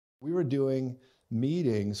We were doing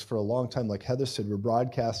meetings for a long time. Like Heather said, we're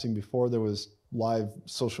broadcasting before there was live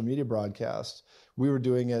social media broadcasts. We were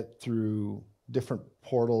doing it through different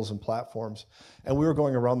portals and platforms. And we were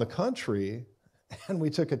going around the country, and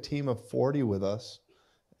we took a team of 40 with us,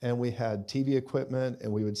 and we had TV equipment,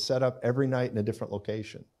 and we would set up every night in a different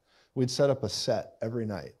location. We'd set up a set every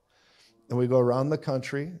night. And we'd go around the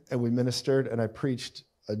country, and we ministered, and I preached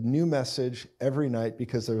a new message every night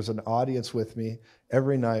because there was an audience with me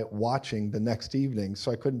every night watching the next evening,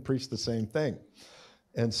 so I couldn't preach the same thing.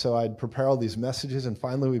 And so I'd prepare all these messages, and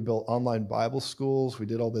finally we built online Bible schools. We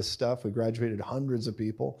did all this stuff. We graduated hundreds of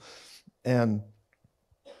people, and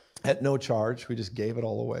at no charge, we just gave it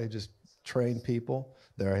all away, just trained people.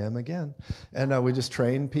 There I am again. And we just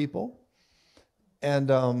trained people. And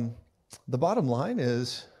the bottom line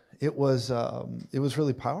is, it was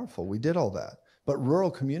really powerful. We did all that. But rural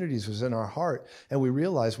communities was in our heart, and we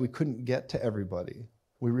realized we couldn't get to everybody.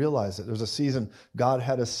 We realized that there was a season God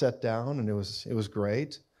had us set down, and it was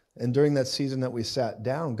great. And during that season that we sat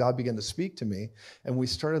down, God began to speak to me, and we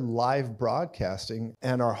started live broadcasting,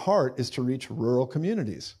 and our heart is to reach rural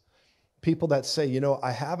communities. People that say, you know,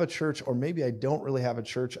 I have a church, or maybe I don't really have a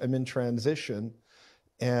church, I'm in transition,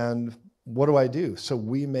 and what do I do? So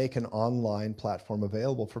we make an online platform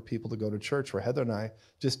available for people to go to church where Heather and I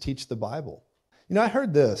just teach the Bible. You know, I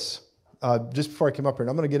heard this just before I came up here, and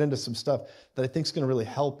I'm going to get into some stuff that I think is going to really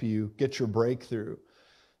help you get your breakthrough.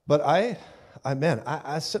 But I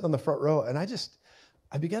was sitting on the front row, and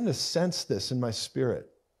I began to sense this in my spirit.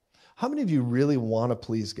 How many of you really want to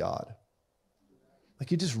please God?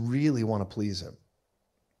 Like, you just really want to please Him.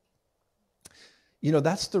 You know,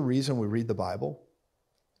 that's the reason we read the Bible.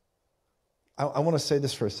 I want to say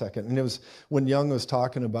this for a second. And it was when Young was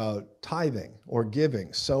talking about tithing or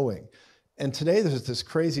giving, sowing. And today there's this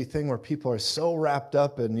crazy thing where people are so wrapped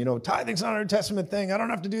up in, you know, tithing's not a New Testament thing. I don't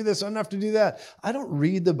have to do this. I don't have to do that. I don't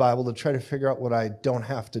read the Bible to try to figure out what I don't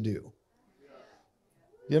have to do.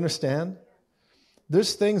 You understand?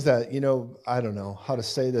 There's things that, you know, I don't know how to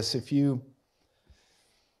say this. If you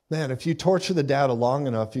torture the data long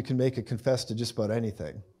enough, you can make it confess to just about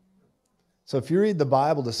anything. So if you read the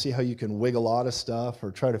Bible to see how you can wiggle out of stuff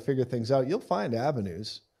or try to figure things out, you'll find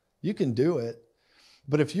avenues. You can do it.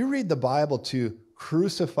 But if you read the Bible to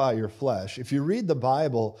crucify your flesh, if you read the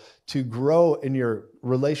Bible to grow in your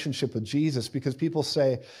relationship with Jesus, because people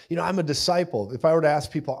say, you know, I'm a disciple. If I were to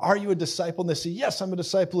ask people, are you a disciple? And they say, yes, I'm a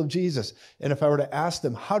disciple of Jesus. And if I were to ask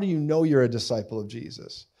them, how do you know you're a disciple of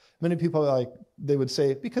Jesus? Many people they would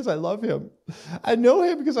say, because I love Him. I know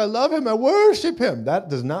Him because I love Him. I worship Him. That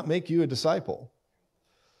does not make you a disciple,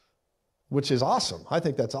 which is awesome. I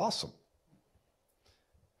think that's awesome.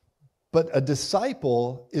 But a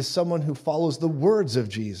disciple is someone who follows the words of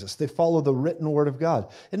Jesus. They follow the written word of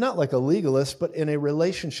God. And not like a legalist, but in a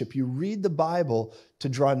relationship. You read the Bible to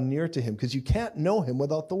draw near to Him because you can't know Him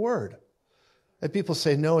without the word. And people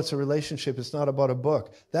say, no, it's a relationship. It's not about a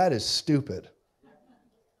book. That is stupid.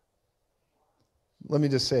 Let me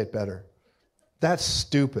just say it better. That's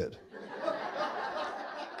stupid.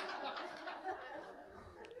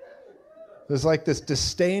 There's like this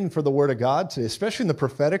disdain for the Word of God today, especially in the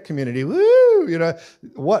prophetic community. Woo! You know,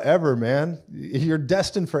 whatever, man. You're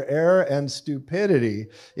destined for error and stupidity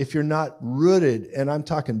if you're not rooted, and I'm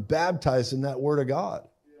talking baptized in that Word of God.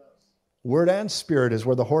 Word and Spirit is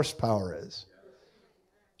where the horsepower is.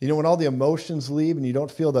 You know, when all the emotions leave and you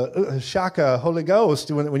don't feel the Shaka, Holy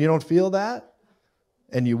Ghost, when you don't feel that,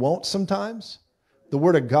 and you won't sometimes, the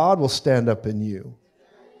Word of God will stand up in you.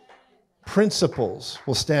 Principles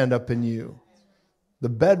will stand up in you. The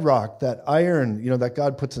bedrock, that iron, you know, that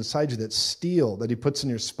God puts inside you, that steel that He puts in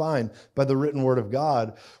your spine by the written word of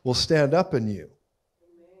God will stand up in you.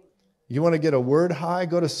 You want to get a word high?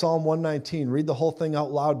 Go to Psalm 119. Read the whole thing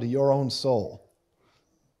out loud to your own soul.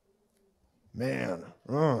 Man,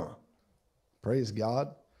 praise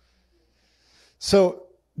God. So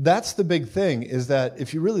that's the big thing, is that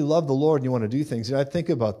if you really love the Lord and you want to do things, and I think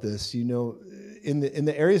about this, you know, in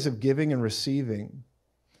the areas of giving and receiving,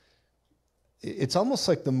 it's almost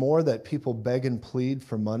like the more that people beg and plead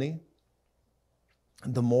for money,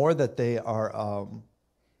 the more that they are,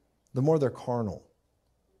 the more they're carnal.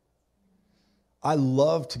 I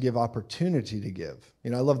love to give opportunity to give. You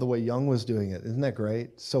know, I love the way Young was doing it. Isn't that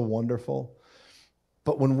great? So wonderful.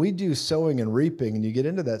 But when we do sowing and reaping and you get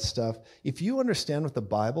into that stuff, if you understand what the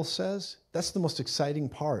Bible says, that's the most exciting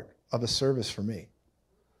part of a service for me.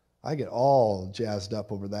 I get all jazzed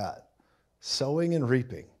up over that. Sowing and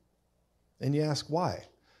reaping. And you ask why?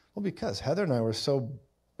 Well, because Heather and I were so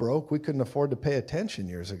broke we couldn't afford to pay attention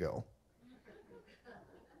years ago.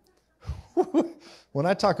 When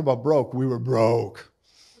I talk about broke, we were broke.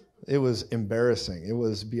 It was embarrassing. It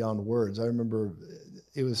was beyond words. I remember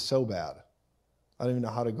it was so bad. I don't even know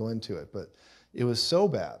how to go into it, but it was so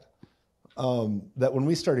bad that when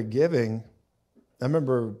we started giving, I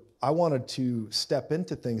remember I wanted to step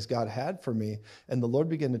into things God had for me, and the Lord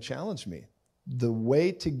began to challenge me. The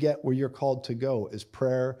way to get where you're called to go is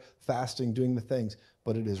prayer, fasting, doing the things,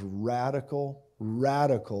 but it is radical,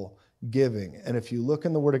 radical giving. And if you look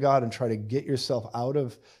in the Word of God and try to get yourself out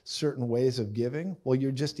of certain ways of giving, well,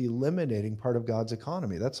 you're just eliminating part of God's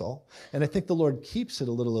economy. That's all. And I think the Lord keeps it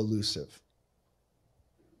a little elusive.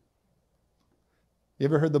 You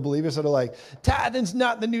ever heard the believers that are like, tithing's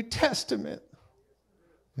not in the New Testament?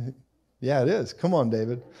 Yeah, it is. Come on,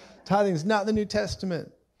 David. Tithing's not in the New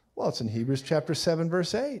Testament. Well, it's in Hebrews chapter 7,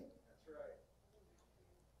 verse 8. You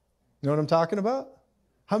know what I'm talking about?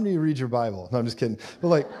 How many of you read your Bible? No, I'm just kidding. But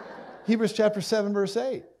like, Hebrews chapter 7, verse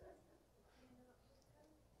 8.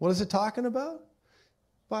 What is it talking about?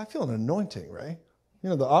 Well, I feel an anointing, right? You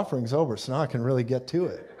know, the offering's over, so now I can really get to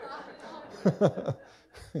it.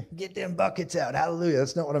 Get them buckets out. Hallelujah.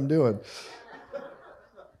 That's not what I'm doing.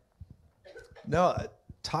 No,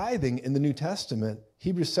 tithing in the New Testament,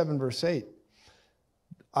 Hebrews 7, verse 8.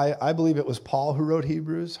 I believe it was Paul who wrote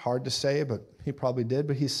Hebrews. Hard to say, but he probably did.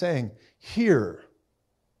 But he's saying, here,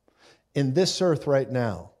 in this earth right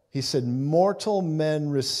now, he said, mortal men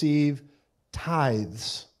receive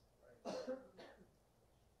tithes.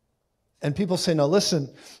 And people say, now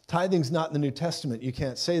listen, tithing's not in the New Testament. You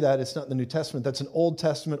can't say that. It's not in the New Testament. That's an Old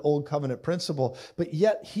Testament, Old Covenant principle. But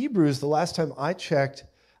yet Hebrews, the last time I checked,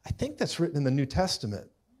 I think that's written in the New Testament.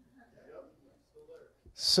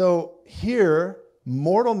 So here,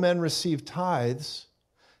 mortal men receive tithes.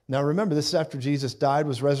 Now remember, this is after Jesus died,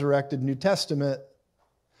 was resurrected, New Testament.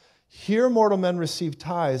 Here, mortal men receive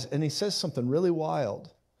tithes, and he says something really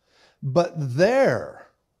wild. But there,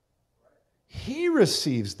 he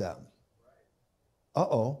receives them.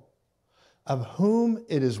 Of whom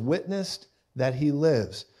it is witnessed that he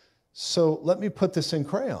lives. So let me put this in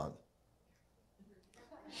crayon.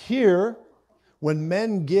 Here, when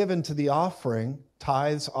men give into the offering,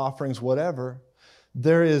 tithes, offerings, whatever,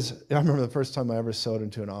 there is, I remember the first time I ever sowed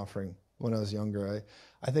into an offering when I was younger.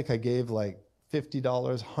 I think I gave like $50,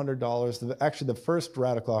 $100. Actually, the first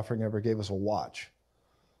radical offering I ever gave was a watch.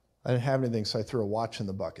 I didn't have anything, so I threw a watch in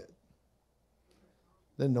the bucket.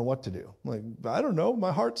 Didn't know what to do. I'm like, I don't know,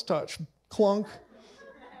 my heart's touched. Clunk.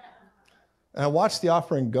 And I watched the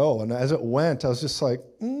offering go, and as it went, I was just like,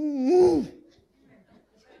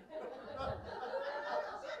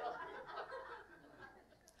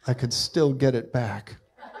 I could still get it back.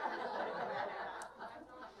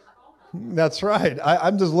 That's right.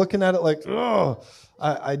 I'm just looking at it like, oh,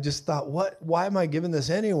 I just thought, why am I giving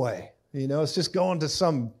this anyway? You know, it's just going to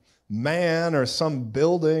some man or some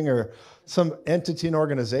building or some entity and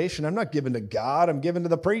organization. I'm not giving to God. I'm giving to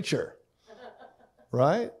the preacher.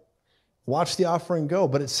 Right? Watch the offering go.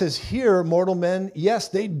 But it says here, mortal men, yes,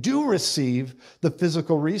 they do receive the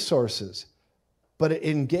physical resources, but it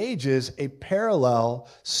engages a parallel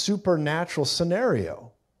supernatural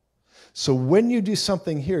scenario. So when you do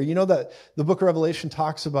something here, you know that the book of Revelation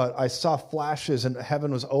talks about, I saw flashes and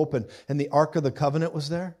heaven was open and the Ark of the Covenant was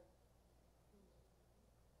there.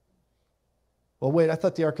 Well, wait, I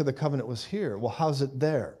thought the Ark of the Covenant was here. Well, how's it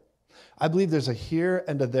there? I believe there's a here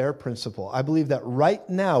and a there principle. I believe that right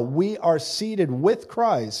now we are seated with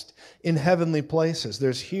Christ in heavenly places.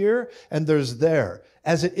 There's here and there's there.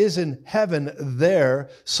 As it is in heaven there,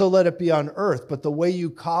 so let it be on earth. But the way you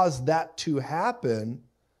cause that to happen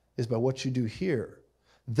is by what you do here.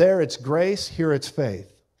 There it's grace, here it's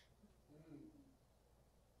faith.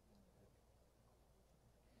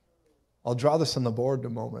 I'll draw this on the board in a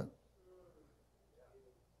moment.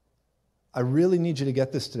 I really need you to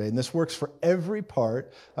get this today. And this works for every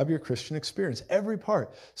part of your Christian experience. Every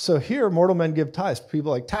part. So here, mortal men give tithes.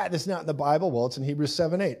 People are like, tithe is not in the Bible. Well, it's in Hebrews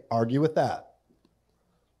 7:8. Argue with that.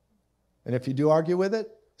 And if you do argue with it,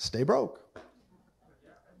 stay broke.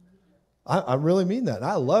 I really mean that.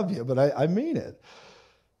 I love you, but I mean it.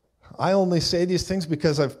 I only say these things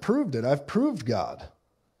because I've proved it. I've proved God.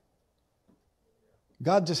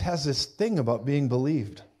 God just has this thing about being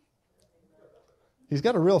believed. He's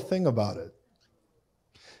got a real thing about it.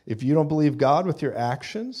 If you don't believe God with your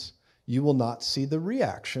actions, you will not see the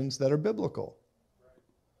reactions that are biblical.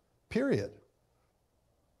 Period.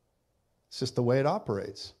 It's just the way it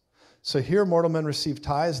operates. So here mortal men receive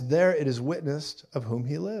tithes. There it is witnessed of whom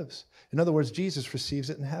he lives. In other words, Jesus receives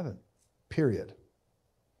it in heaven. Period.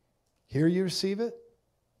 Here you receive it.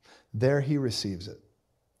 There he receives it.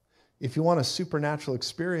 If you want a supernatural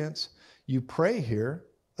experience, you pray here.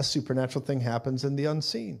 A supernatural thing happens in the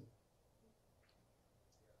unseen.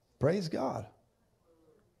 Praise God.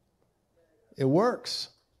 It works.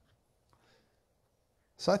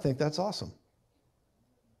 So I think that's awesome.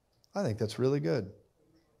 I think that's really good.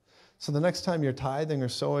 So the next time you're tithing or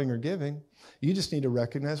sowing or giving, you just need to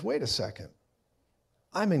recognize, wait a second.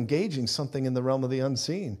 I'm engaging something in the realm of the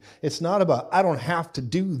unseen. It's not about, I don't have to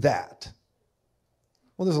do that.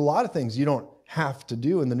 Well, there's a lot of things you don't have to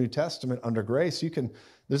do in the New Testament under grace.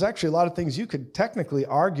 There's actually a lot of things you could technically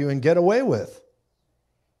argue and get away with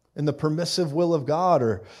in the permissive will of God,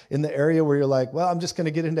 or in the area where you're like, well, I'm just going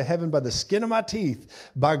to get into heaven by the skin of my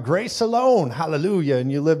teeth, by grace alone, hallelujah,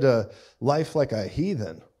 and you lived a life like a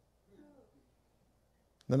heathen.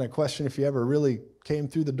 Then I question if you ever really came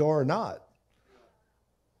through the door or not.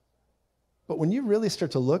 But when you really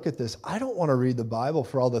start to look at this, I don't want to read the Bible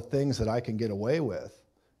for all the things that I can get away with,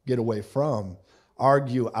 get away from,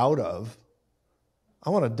 argue out of. I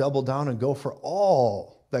want to double down and go for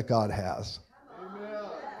all that God has. Amen.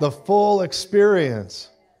 The full experience.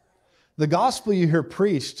 The gospel you hear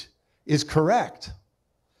preached is correct.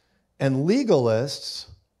 And legalists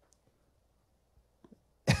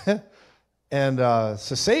and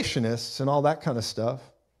cessationists and all that kind of stuff,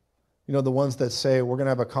 you know, the ones that say we're going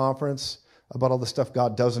to have a conference about all the stuff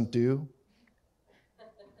God doesn't do.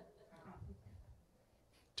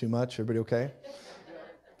 Too much? Everybody okay?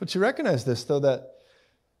 But you recognize this, though, that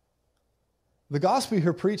the gospel you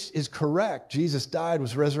hear preached is correct. Jesus died,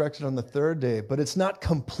 was resurrected on the third day, but it's not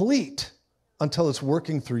complete until it's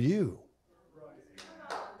working through you.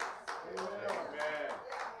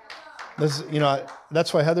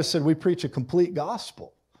 That's why Heather said we preach a complete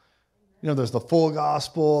gospel. You know, there's the full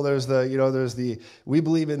gospel, there's the we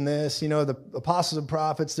believe in this, the apostles and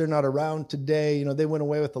prophets, they're not around today, they went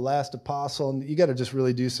away with the last apostle, and you got to just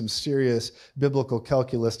really do some serious biblical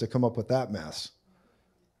calculus to come up with that mess.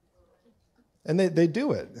 And they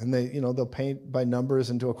do it, and they'll paint by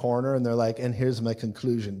numbers into a corner, and they're like, and here's my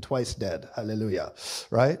conclusion, twice dead, hallelujah,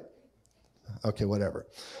 right? Okay, whatever.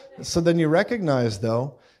 So then you recognize,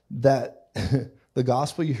 though, that the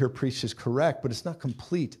gospel you hear preached is correct, but it's not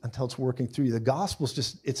complete until it's working through you. The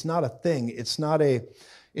gospel's it's not a thing. It's not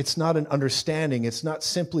an understanding. It's not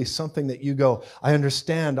simply something that you go, I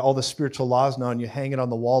understand all the spiritual laws now, and you hang it on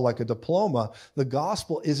the wall like a diploma. The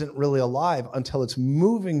gospel isn't really alive until it's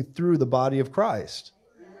moving through the body of Christ.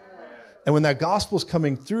 And when that gospel is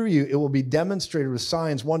coming through you, it will be demonstrated with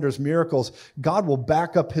signs, wonders, miracles. God will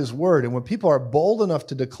back up his word. And when people are bold enough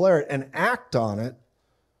to declare it and act on it,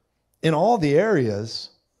 in all the areas,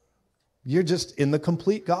 you're just in the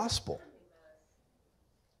complete gospel.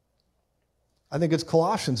 I think it's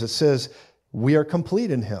Colossians that says, we are complete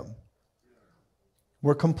in him.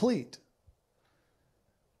 We're complete.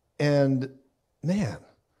 And man,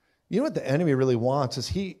 you know what the enemy really wants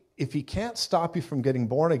is if he can't stop you from getting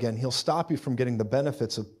born again, he'll stop you from getting the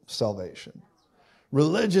benefits of salvation.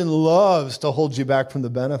 Religion loves to hold you back from the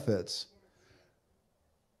benefits.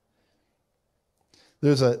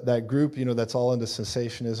 There's that group, that's all into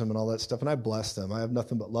cessationism and all that stuff, and I bless them. I have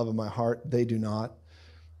nothing but love in my heart. They do not.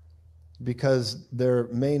 Because their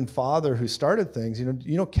main father who started things,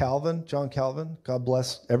 Calvin, John Calvin, God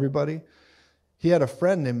bless everybody. He had a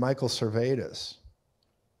friend named Michael Servetus.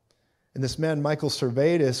 And this man, Michael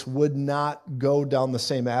Servetus, would not go down the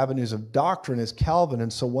same avenues of doctrine as Calvin,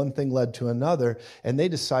 and so one thing led to another, and they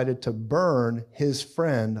decided to burn his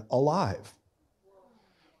friend alive.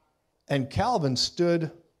 And Calvin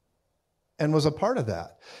stood and was a part of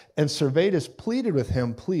that. And Servetus pleaded with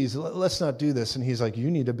him, please, let's not do this. And he's like,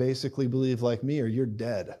 you need to basically believe like me or you're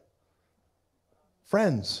dead.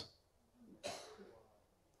 Friends.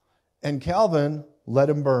 And Calvin let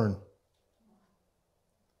him burn.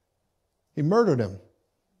 He murdered him.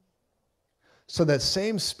 So that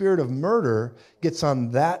same spirit of murder gets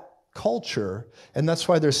on that culture, and that's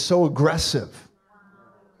why they're so aggressive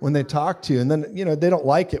when they talk to you. And then, they don't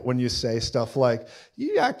like it when you say stuff like,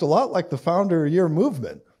 you act a lot like the founder of your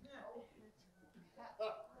movement.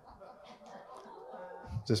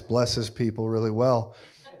 Just blesses people really well.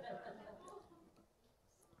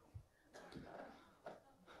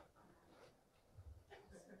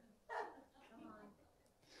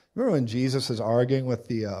 Remember when Jesus is arguing with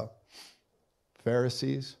the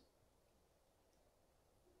Pharisees?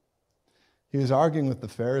 He was arguing with the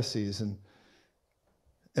Pharisees, and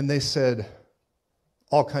they said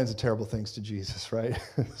all kinds of terrible things to Jesus, right?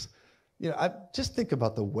 I just think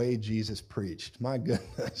about the way Jesus preached. My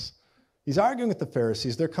goodness. He's arguing with the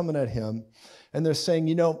Pharisees. They're coming at him, and they're saying,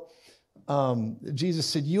 Jesus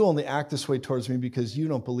said, you only act this way towards me because you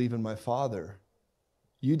don't believe in my Father.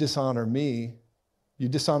 You dishonor me. You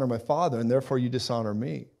dishonor my Father, and therefore you dishonor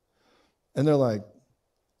me. And they're like,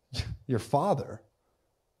 your Father?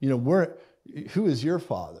 who is your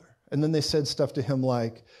father? And then they said stuff to him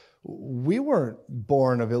like, we weren't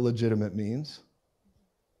born of illegitimate means.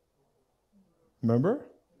 Remember?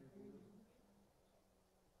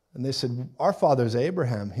 And they said, our father's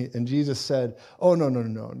Abraham. And Jesus said, oh,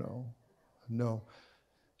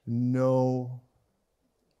 no.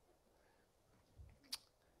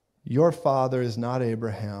 Your father is not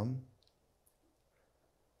Abraham,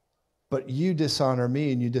 but you dishonor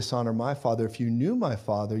me and you dishonor my father. If you knew my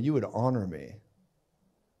father, you would honor me.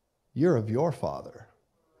 You're of your father.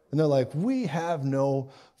 And they're like, we have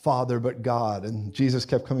no father but God. And Jesus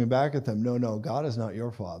kept coming back at them. No, God is not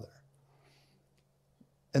your father.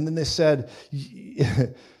 And then they said,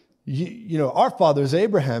 our father is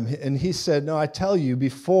Abraham. And he said, no, I tell you,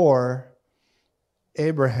 before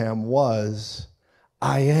Abraham was,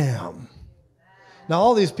 I am. Now,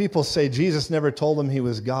 all these people say Jesus never told them he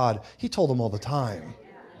was God. He told them all the time.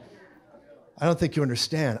 I don't think you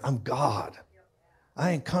understand. I'm God.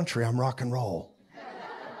 I ain't country. I'm rock and roll.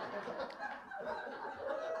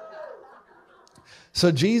 So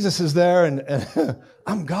Jesus is there and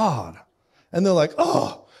I'm God. And they're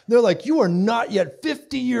like, you are not yet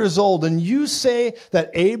 50 years old and you say that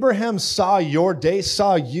Abraham saw your day,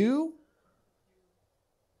 saw you?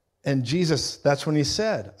 And Jesus, that's when he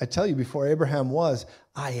said, I tell you, before Abraham was,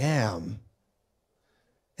 I am.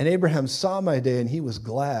 And Abraham saw my day and he was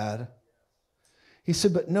glad. He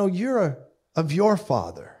said, but no, you're of your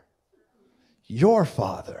father. Your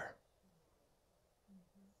father.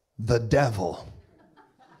 The devil.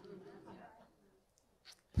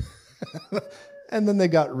 And then they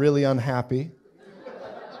got really unhappy.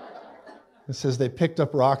 It says they picked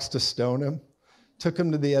up rocks to stone him, took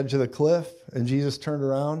him to the edge of the cliff, and Jesus turned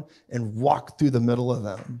around and walked through the middle of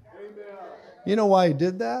them. Amen. You know why he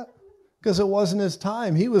did that? Because it wasn't his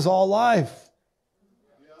time. He was all life.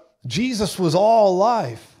 Yep. Jesus was all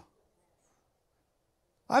life.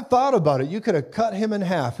 I thought about it. You could have cut him in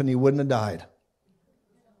half and he wouldn't have died.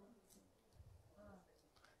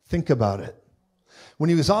 Think about it. When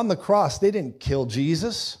he was on the cross, they didn't kill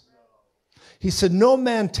Jesus. He said, no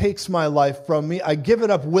man takes my life from me. I give it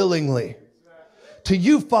up willingly. To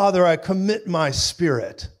you, Father, I commit my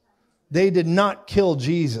spirit. They did not kill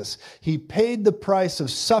Jesus. He paid the price of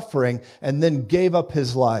suffering and then gave up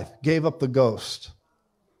his life, gave up the ghost.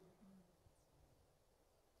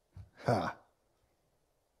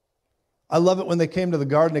 I love it when they came to the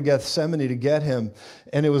Garden of Gethsemane to get him,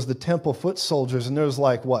 and it was the temple foot soldiers, and there was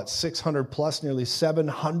 600 plus, nearly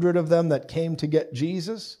 700 of them that came to get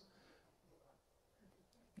Jesus.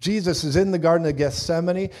 Jesus is in the Garden of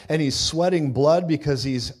Gethsemane, and he's sweating blood because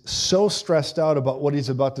he's so stressed out about what he's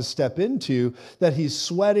about to step into that he's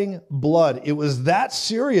sweating blood. It was that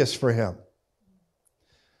serious for him.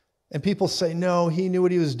 And people say, no, he knew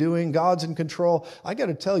what he was doing. God's in control. I got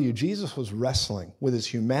to tell you, Jesus was wrestling with his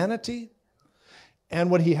humanity and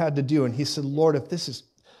what he had to do. And he said, Lord, if this is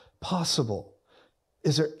possible,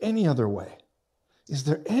 is there any other way? Is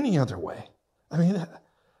there any other way? I mean,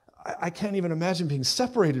 I can't even imagine being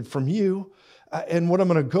separated from you. And what I'm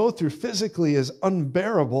going to go through physically is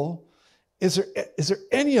unbearable. Is there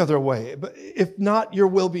any other way? But if not, your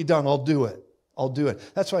will be done. I'll do it. I'll do it.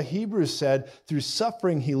 That's why Hebrews said, through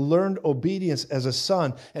suffering, he learned obedience as a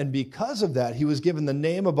son. And because of that, he was given the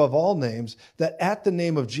name above all names, that at the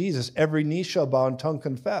name of Jesus, every knee shall bow and tongue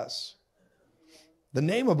confess. The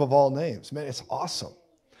name above all names. Man, it's awesome.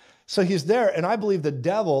 So he's there, and I believe the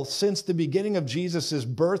devil, since the beginning of Jesus'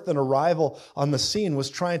 birth and arrival on the scene, was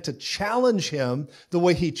trying to challenge him the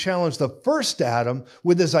way he challenged the first Adam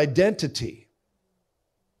with his identity.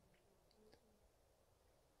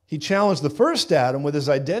 He challenged the first Adam with his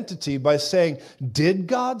identity by saying, did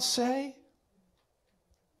God say?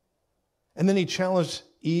 And then he challenged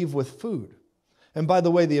Eve with food. And by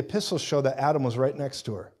the way, the epistles show that Adam was right next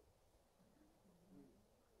to her.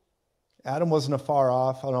 Adam wasn't afar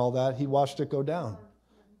off on all that. He watched it go down.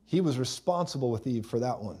 He was responsible with Eve for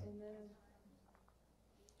that one.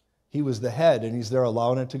 He was the head, and he's there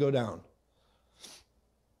allowing it to go down.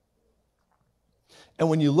 And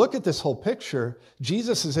when you look at this whole picture,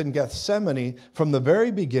 Jesus is in Gethsemane from the very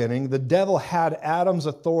beginning. The devil had Adam's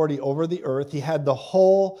authority over the earth. He had the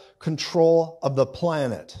whole control of the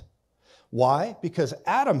planet. Why? Because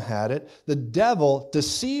Adam had it. The devil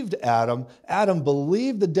deceived Adam. Adam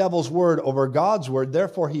believed the devil's word over God's word.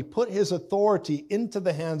 Therefore, he put his authority into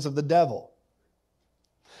the hands of the devil.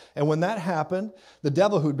 And when that happened, the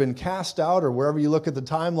devil who'd been cast out, or wherever you look at the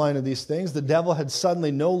timeline of these things, the devil had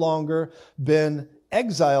suddenly no longer been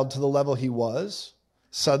exiled to the level he was.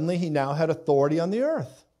 Suddenly, he now had authority on the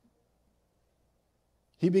earth.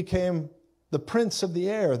 He became the prince of the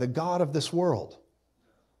air, the god of this world.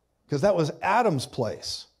 because that was Adam's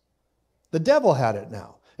place. The devil had it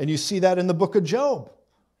now. And you see that in the book of Job.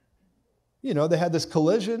 You know, they had this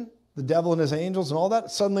collision, the devil and his angels and all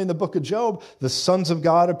that. Suddenly in the book of Job, the sons of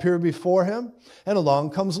God appear before him, and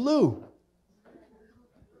along comes Lou.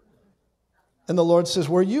 And the Lord says,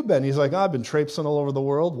 where you been? He's like, I've been traipsing all over the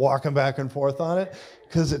world, walking back and forth on it,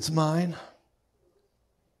 because it's mine.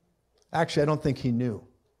 Actually, I don't think he knew.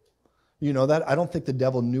 You know that? I don't think the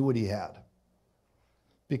devil knew what he had.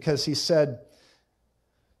 Because he said,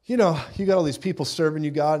 you know, you got all these people serving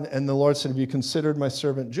you, God. And the Lord said, have you considered my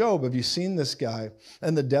servant Job? Have you seen this guy?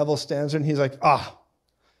 And the devil stands there and he's like,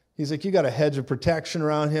 He's like, you got a hedge of protection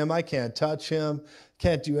around him. I can't touch him.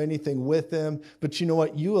 Can't do anything with him. But you know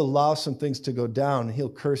what? You allow some things to go down and he'll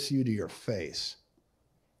curse you to your face.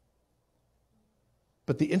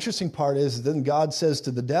 But the interesting part is then God says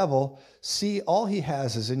to the devil, see, all he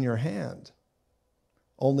has is in your hand.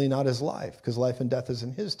 Only not his life, because life and death is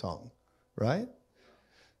in his tongue, right?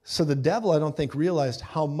 So the devil, I don't think, realized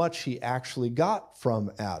how much he actually got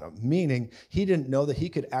from Adam, meaning he didn't know that he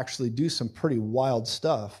could actually do some pretty wild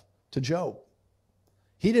stuff to Job.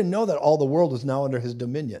 He didn't know that all the world was now under his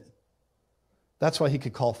dominion. That's why he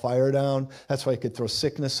could call fire down. That's why he could throw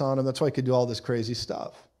sickness on him. That's why he could do all this crazy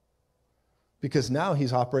stuff. Because now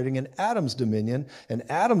he's operating in Adam's dominion, and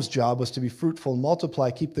Adam's job was to be fruitful and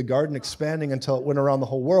multiply, keep the garden expanding until it went around the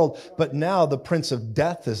whole world. But now the prince of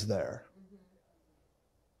death is there.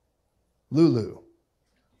 Lulu.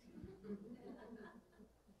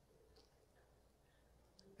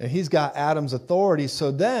 And he's got Adam's authority.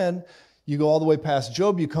 So then you go all the way past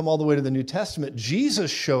Job, you come all the way to the New Testament.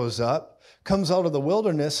 Jesus shows up, comes out of the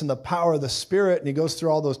wilderness in the power of the Spirit, and he goes through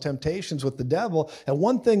all those temptations with the devil. And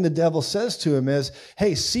one thing the devil says to him is,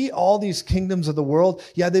 hey, see all these kingdoms of the world?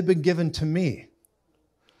 Yeah, they've been given to me.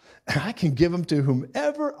 And I can give them to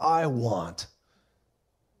whomever I want.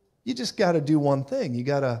 You just got to do one thing. You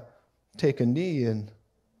got to take a knee and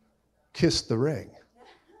kiss the ring.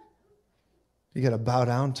 You got to bow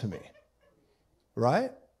down to me.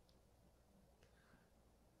 Right?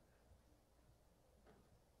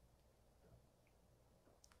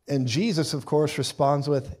 And Jesus, of course, responds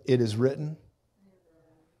with, it is written.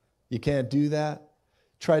 You can't do that.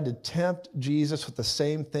 Tried to tempt Jesus with the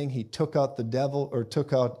same thing he took out the devil or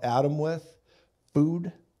took out Adam with,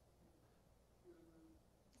 food.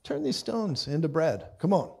 Turn these stones into bread.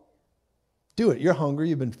 Come on. Do it. You're hungry.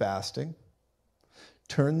 You've been fasting.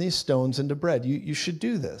 Turn these stones into bread. You should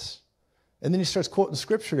do this. And then he starts quoting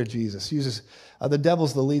scripture to Jesus. He uses, the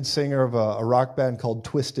devil's the lead singer of a rock band called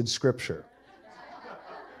Twisted Scripture.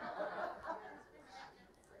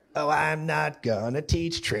 Oh, I'm not going to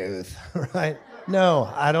teach truth, right?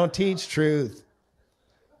 No, I don't teach truth.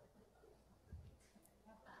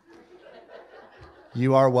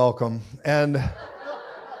 You are welcome. And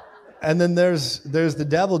then there's the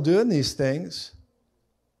devil doing these things.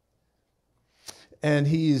 And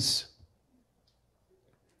he's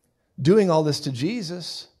doing all this to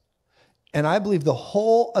Jesus. And I believe the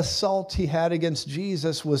whole assault he had against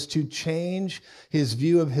Jesus was to change his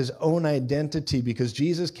view of his own identity, because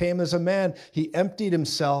Jesus came as a man. He emptied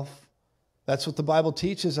himself. That's what the Bible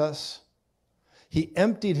teaches us. He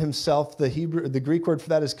emptied himself. The Greek word for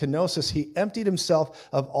that is kenosis. He emptied himself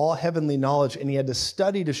of all heavenly knowledge, and he had to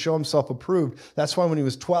study to show himself approved. That's why when he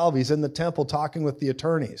was 12, he's in the temple talking with the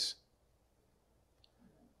attorneys.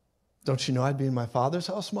 Don't you know I'd be in my Father's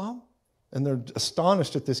house, Mom? And they're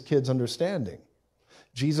astonished at this kid's understanding.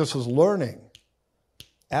 Jesus was learning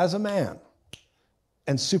as a man,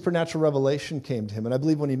 and supernatural revelation came to him. And I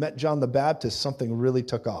believe when he met John the Baptist, something really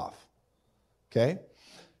took off. Okay?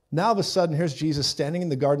 Now, all of a sudden, here's Jesus standing in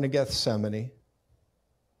the Garden of Gethsemane.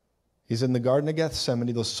 He's in the Garden of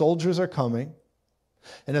Gethsemane. Those soldiers are coming.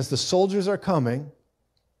 And as the soldiers are coming,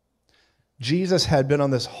 Jesus had been on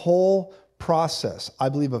this whole process, I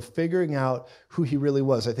believe, of figuring out who he really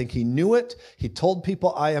was. I think he knew it. He told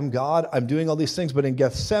people, I am God. I'm doing all these things. But in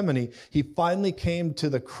Gethsemane, he finally came to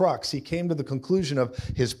the crux. He came to the conclusion of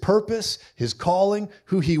his purpose, his calling,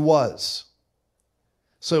 who he was.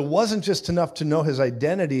 So it wasn't just enough to know his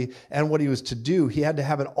identity and what he was to do. He had to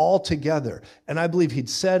have it all together. And I believe he'd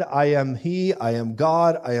said, I am he, I am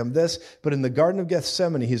God, I am this. But in the Garden of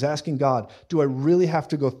Gethsemane, he's asking God, do I really have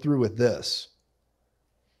to go through with this?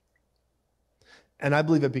 And I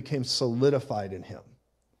believe it became solidified in him.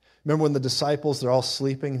 Remember when the disciples, they're all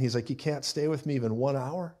sleeping, and he's like, you can't stay with me even 1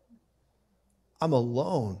 hour? I'm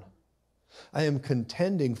alone. I am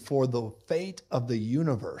contending for the fate of the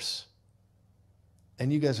universe.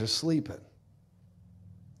 And you guys are sleeping.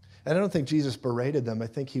 And I don't think Jesus berated them. I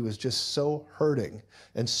think he was just so hurting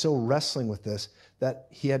and so wrestling with this that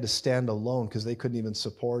he had to stand alone because they couldn't even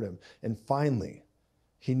support him. And finally,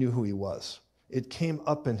 he knew who he was. It came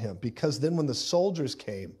up in him, because then when the soldiers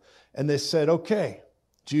came and they said, okay,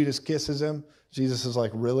 Judas kisses him. Jesus is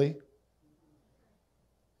like, really?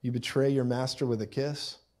 You betray your master with a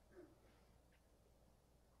kiss?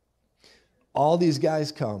 All these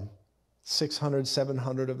guys come, 600,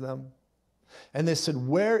 700 of them. And they said,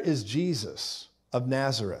 where is Jesus of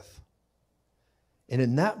Nazareth? And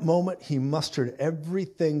in that moment, he mustered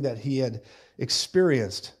everything that he had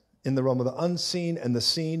experienced in the realm of the unseen and the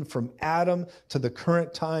seen, from Adam to the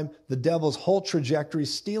current time, the devil's whole trajectory,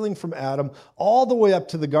 stealing from Adam, all the way up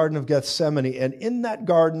to the Garden of Gethsemane. And in that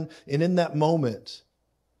garden and in that moment,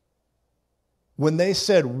 when they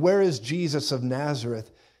said, where is Jesus of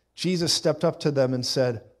Nazareth? Jesus stepped up to them and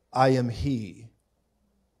said, I am he.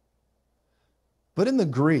 But in the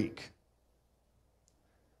Greek,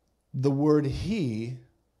 the word he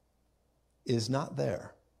is not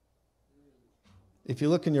there. If you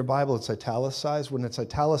look in your Bible, it's italicized. When it's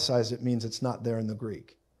italicized, it means it's not there in the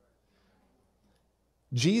Greek.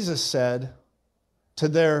 Jesus said to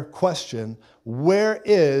their question, where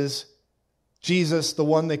is Jesus, the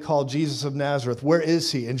one they call Jesus of Nazareth? Where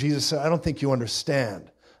is he? And Jesus said, I don't think you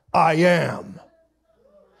understand. I am.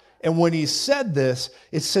 And when he said this,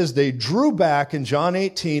 it says they drew back in John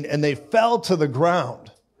 18 and they fell to the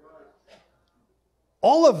ground.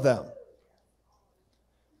 All of them.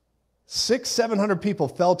 600-700 people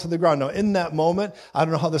fell to the ground. Now, in that moment, I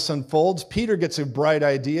don't know how this unfolds. Peter gets a bright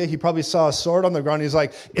idea. He probably saw a sword on the ground. He's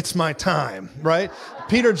like, it's my time, right?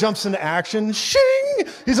 Peter jumps into action. Shing!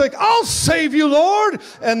 He's like, I'll save you, Lord.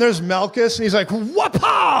 And there's Malchus, and he's like,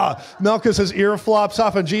 whoop-ha! Malchus' ear flops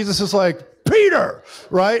off, and Jesus is like, Peter,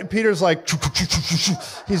 right? And Peter's like,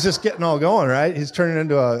 he's just getting all going, right? He's turning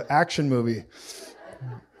into an action movie.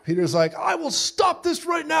 Peter's like, I will stop this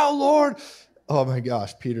right now, Lord. Oh my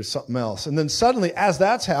gosh, Peter's something else. And then suddenly, as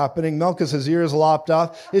that's happening, Malchus' ear is lopped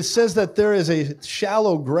off. It says that there is a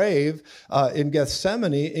shallow grave in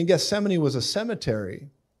Gethsemane. And Gethsemane was a cemetery.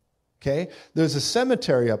 Okay? There's a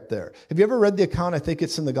cemetery up there. Have you ever read the account? I think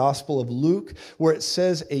it's in the Gospel of Luke, where it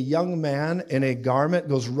says a young man in a garment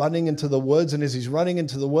goes running into the woods. And as he's running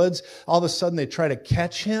into the woods, all of a sudden they try to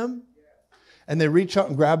catch him. And they reach out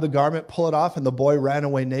and grab the garment, pull it off, and the boy ran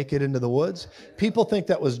away naked into the woods. People think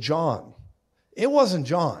that was John. It wasn't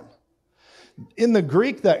John. In the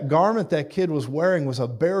Greek, that garment that kid was wearing was a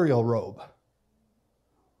burial robe.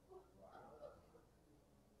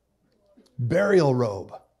 Burial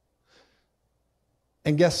robe.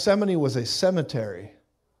 And Gethsemane was a cemetery.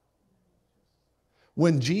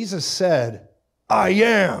 When Jesus said, I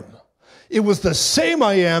am, it was the same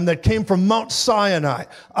I am that came from Mount Sinai.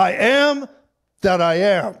 I am that I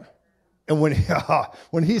am. And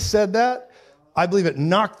when he said that, I believe it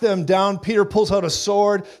knocked them down. Peter pulls out a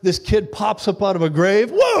sword. This kid pops up out of a grave.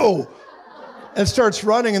 Whoa! And starts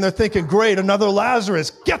running, and they're thinking, great, another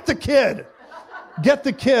Lazarus. Get the kid. Get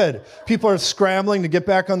the kid. People are scrambling to get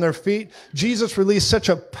back on their feet. Jesus released such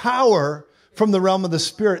a power from the realm of the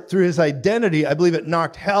Spirit through his identity. I believe it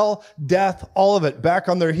knocked hell, death, all of it back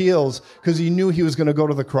on their heels because he knew he was going to go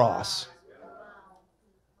to the cross.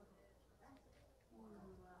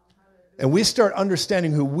 And we start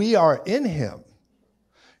understanding who we are in him.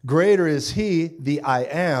 Greater is he, the I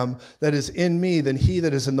am, that is in me than he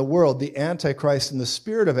that is in the world, the Antichrist and the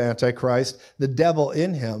spirit of Antichrist, the devil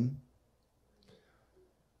in him.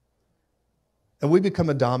 And we become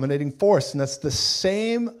a dominating force. And that's the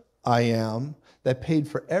same I am that paid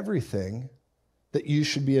for everything that you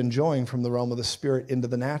should be enjoying from the realm of the Spirit into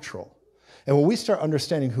the natural. And when we start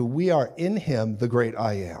understanding who we are in him, the great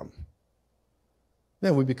I am,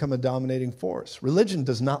 then we become a dominating force. Religion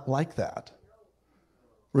does not like that.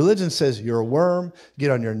 Religion says, you're a worm, get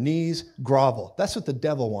on your knees, grovel. That's what the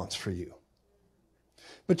devil wants for you.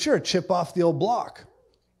 But you're a chip off the old block.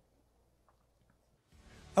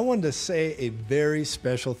 I wanted to say a very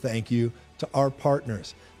special thank you to our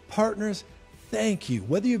partners. Partners, thank you.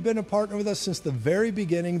 Whether you've been a partner with us since the very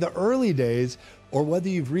beginning, the early days, or whether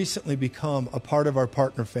you've recently become a part of our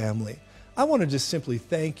partner family, I want to just simply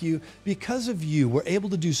thank you. Because of you, we're able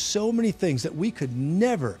to do so many things that we could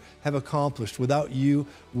never have accomplished without you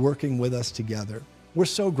working with us together. We're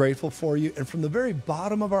so grateful for you. And from the very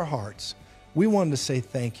bottom of our hearts, we wanted to say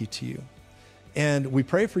thank you to you. And we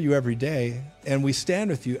pray for you every day, and we stand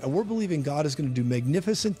with you, and we're believing God is going to do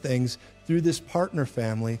magnificent things through this partner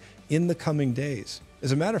family in the coming days.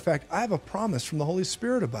 As a matter of fact, I have a promise from the Holy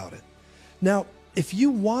Spirit about it. Now, if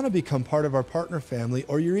you want to become part of our partner family,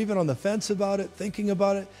 or you're even on the fence about it, thinking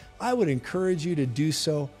about it, I would encourage you to do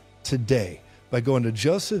so today by going to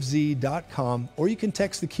josephz.com, or you can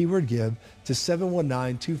text the keyword give to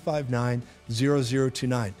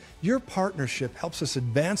 719-259-0029. Your partnership helps us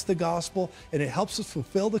advance the gospel, and it helps us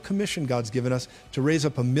fulfill the commission God's given us to raise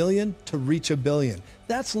up 1 million to reach 1 billion.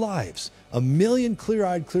 That's lives. 1 million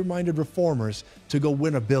clear-eyed, clear-minded reformers to go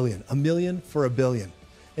win 1 billion. 1 million for 1 billion.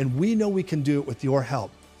 And we know we can do it with your help.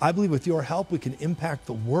 I believe with your help, we can impact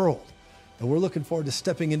the world. And we're looking forward to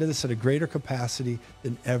stepping into this at a greater capacity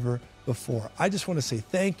than ever before. I just want to say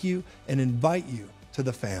thank you and invite you to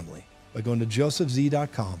the family by going to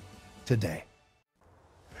josephz.com today.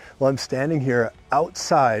 Well, I'm standing here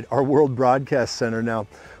outside our World Broadcast Center now.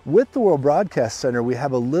 With the World Broadcast Center, we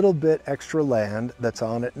have a little bit extra land that's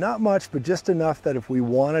on it. Not much, but just enough that if we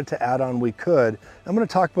wanted to add on, we could. I'm going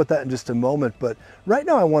to talk about that in just a moment, but right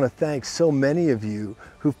now I want to thank so many of you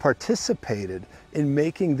who've participated in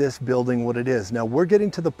making this building what it is. Now, we're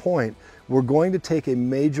getting to the point we're going to take a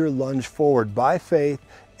major lunge forward by faith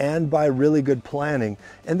and by really good planning.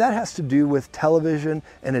 And that has to do with television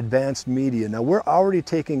and advanced media. Now, we're already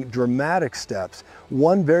taking dramatic steps.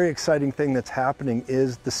 One very exciting thing that's happening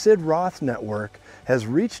is the Sid Roth Network has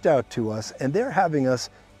reached out to us, and they're having us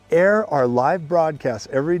air our live broadcasts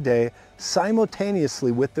every day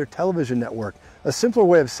simultaneously with their television network. A simpler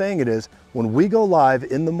way of saying it is, when we go live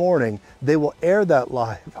in the morning, they will air that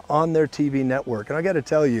live on their TV network. And I got to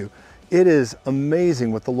tell you, it is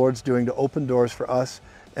amazing what the Lord's doing to open doors for us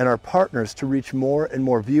and our partners to reach more and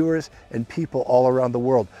more viewers and people all around the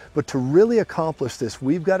world. But to really accomplish this,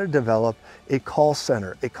 we've got to develop a call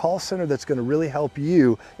center that's going to really help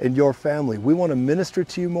you and your family. We want to minister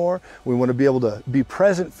to you more. We want to be able to be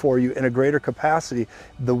present for you in a greater capacity.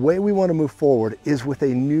 The way we want to move forward is with a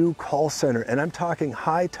new call center. And I'm talking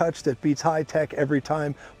high touch that beats high tech every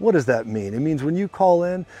time. What does that mean? It means when you call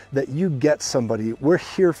in that you get somebody. We're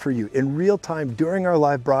here for you in real time during our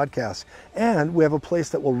live broadcasts. And we have a place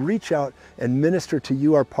that will reach out and minister to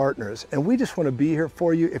you, our partners. And we just want to be here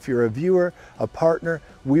for you. If you're a viewer, a partner,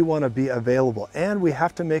 we want to be available. And we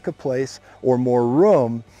have to make a place or more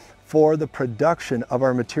room for the production of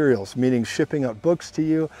our materials, meaning shipping out books to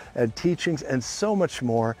you and teachings and so much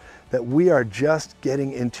more that we are just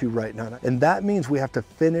getting into right now. And that means we have to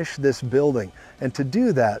finish this building. And to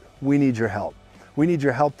do that, we need your help. We need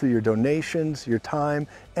your help through your donations, your time,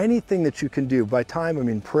 anything that you can do. By time, I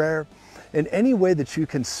mean prayer. In any way that you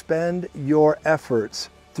can spend your efforts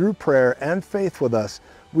through prayer and faith with us,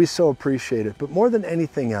 we so appreciate it. But more than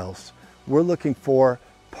anything else, we're looking for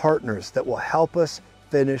partners that will help us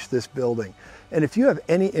finish this building. And if you have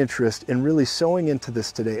any interest in really sowing into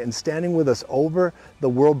this today and standing with us over the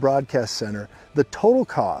World Broadcast Center, the total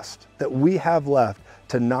cost that we have left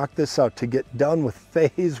to knock this out, to get done with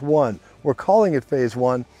phase one, we're calling it phase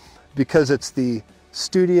one because it's the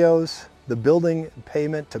studios, the building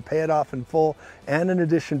payment to pay it off in full, and in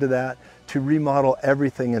addition to that, to remodel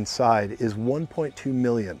everything inside is 1.2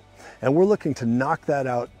 million. And we're looking to knock that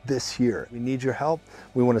out this year. We need your help.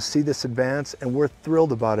 We want to see this advance, and we're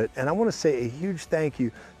thrilled about it. And I want to say a huge thank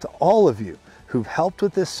you to all of you who've helped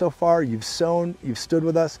with this so far. You've sown, you've stood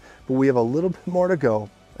with us, but we have a little bit more to go.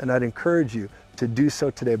 And I'd encourage you to do so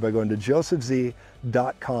today by going to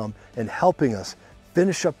josephz.com and helping us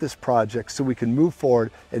finish up this project so we can move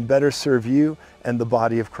forward and better serve you and the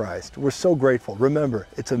body of Christ. We're so grateful. Remember,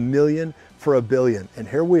 it's 1 million for 1 billion. And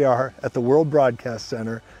here we are at the World Broadcast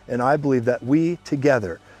Center, and I believe that we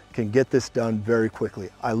together can get this done very quickly.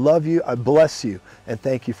 I love you, I bless you, and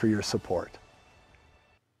thank you for your support.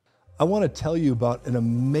 I want to tell you about an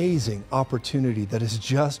amazing opportunity that has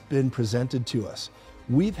just been presented to us.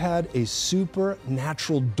 We've had a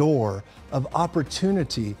supernatural door of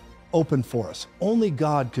opportunity open for us. Only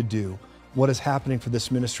God could do what is happening for this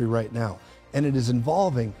ministry right now. And it is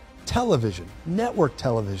involving television, network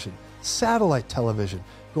television, satellite television,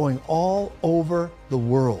 going all over the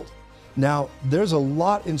world. Now, there's a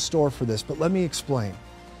lot in store for this, but let me explain.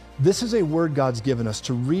 This is a word God's given us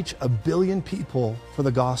to reach 1 billion people for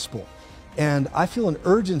the gospel. And I feel an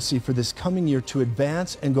urgency for this coming year to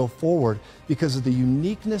advance and go forward because of the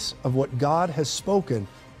uniqueness of what God has spoken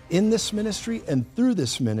in this ministry and through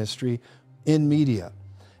this ministry in media.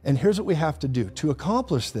 And here's what we have to do. To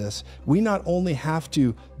accomplish this, we not only have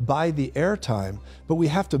to buy the airtime, but we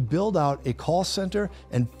have to build out a call center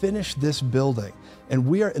and finish this building. And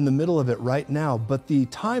we are in the middle of it right now, but the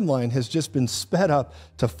timeline has just been sped up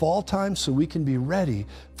to fall time so we can be ready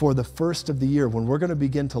for the first of the year when we're going to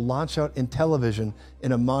begin to launch out in television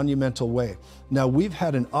in a monumental way. Now, we've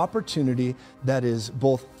had an opportunity that is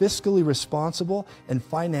both fiscally responsible and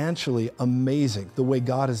financially amazing, the way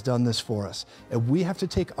God has done this for us. And we have to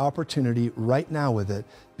take take opportunity right now with it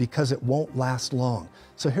because it won't last long.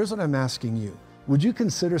 So here's what I'm asking you. Would you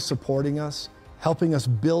consider supporting us, helping us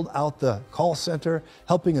build out the call center,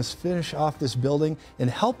 helping us finish off this building, and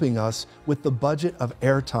helping us with the budget of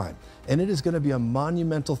airtime? And it is going to be a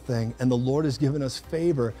monumental thing, and the Lord has given us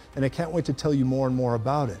favor, and I can't wait to tell you more and more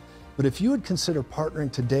about it. But if you would consider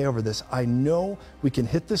partnering today over this, I know we can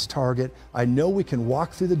hit this target, I know we can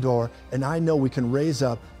walk through the door, and I know we can raise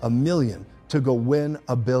up 1 million to go win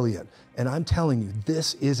 1 billion. And I'm telling you,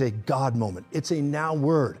 this is a God moment. It's a now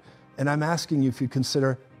word. And I'm asking you if you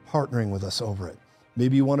consider partnering with us over it.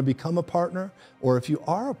 Maybe you want to become a partner, or if you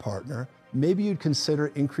are a partner, maybe you'd consider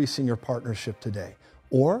increasing your partnership today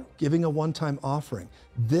or giving a one-time offering.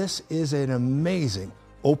 This is an amazing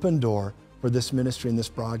open door for this ministry and this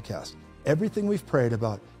broadcast. Everything we've prayed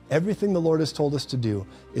about, everything the Lord has told us to do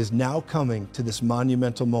is now coming to this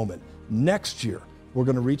monumental moment. Next year, we're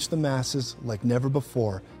going to reach the masses like never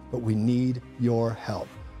before, but we need your help.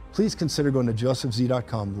 Please consider going to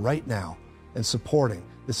josephz.com right now and supporting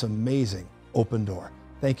this amazing open door.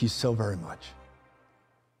 Thank you so very much.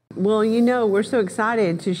 Well, you know, we're so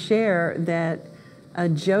excited to share that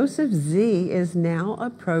Joseph Z is now a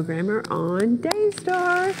programmer on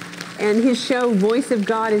Daystar, and his show Voice of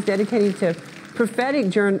God is dedicated to prophetic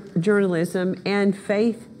journalism and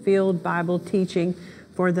faith-filled Bible teaching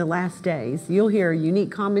for the last days. You'll hear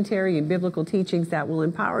unique commentary and biblical teachings that will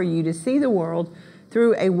empower you to see the world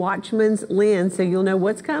through a watchman's lens, so you'll know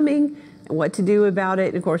what's coming and what to do about it.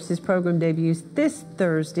 And of course, this program debuts this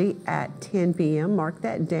Thursday at 10 p.m. Mark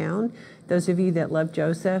that down, those of you that love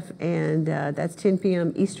Joseph, and that's 10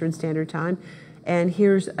 p.m. Eastern Standard Time. And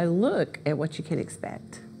here's a look at what you can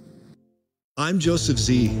expect. I'm Joseph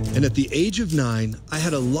Z, and at the age of 9, I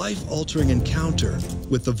had a life-altering encounter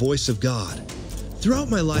with the voice of God. Throughout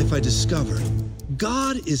my life, I discovered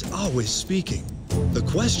God is always speaking. The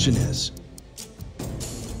question is,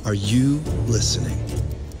 are you listening?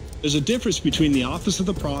 There's a difference between the office of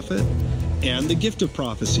the prophet and the gift of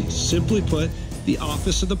prophecy. Simply put, the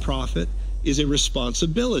office of the prophet is a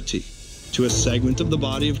responsibility to a segment of the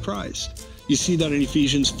body of Christ. You see that in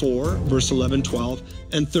Ephesians 4, verse 11, 12,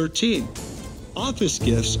 and 13. Office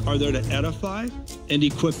gifts are there to edify and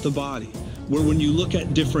equip the body, where when you look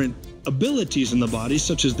at different abilities in the body,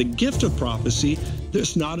 such as the gift of prophecy,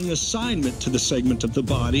 there's not an assignment to the segment of the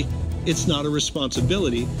body. It's not a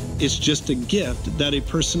responsibility. It's just a gift that a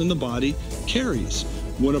person in the body carries.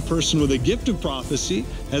 When a person with a gift of prophecy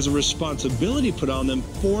has a responsibility put on them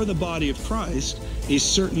for the body of Christ, a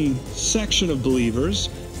certain section of believers,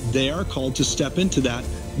 they are called to step into that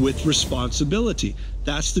with responsibility.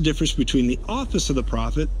 That's the difference between the office of the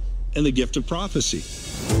prophet and the gift of prophecy.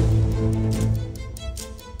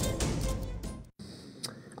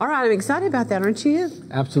 All right, I'm excited about that, aren't you?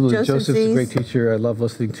 Absolutely. Joseph's a great teacher. I love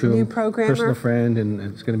listening to him. New programmer. Personal friend, and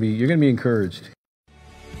you're going to be encouraged.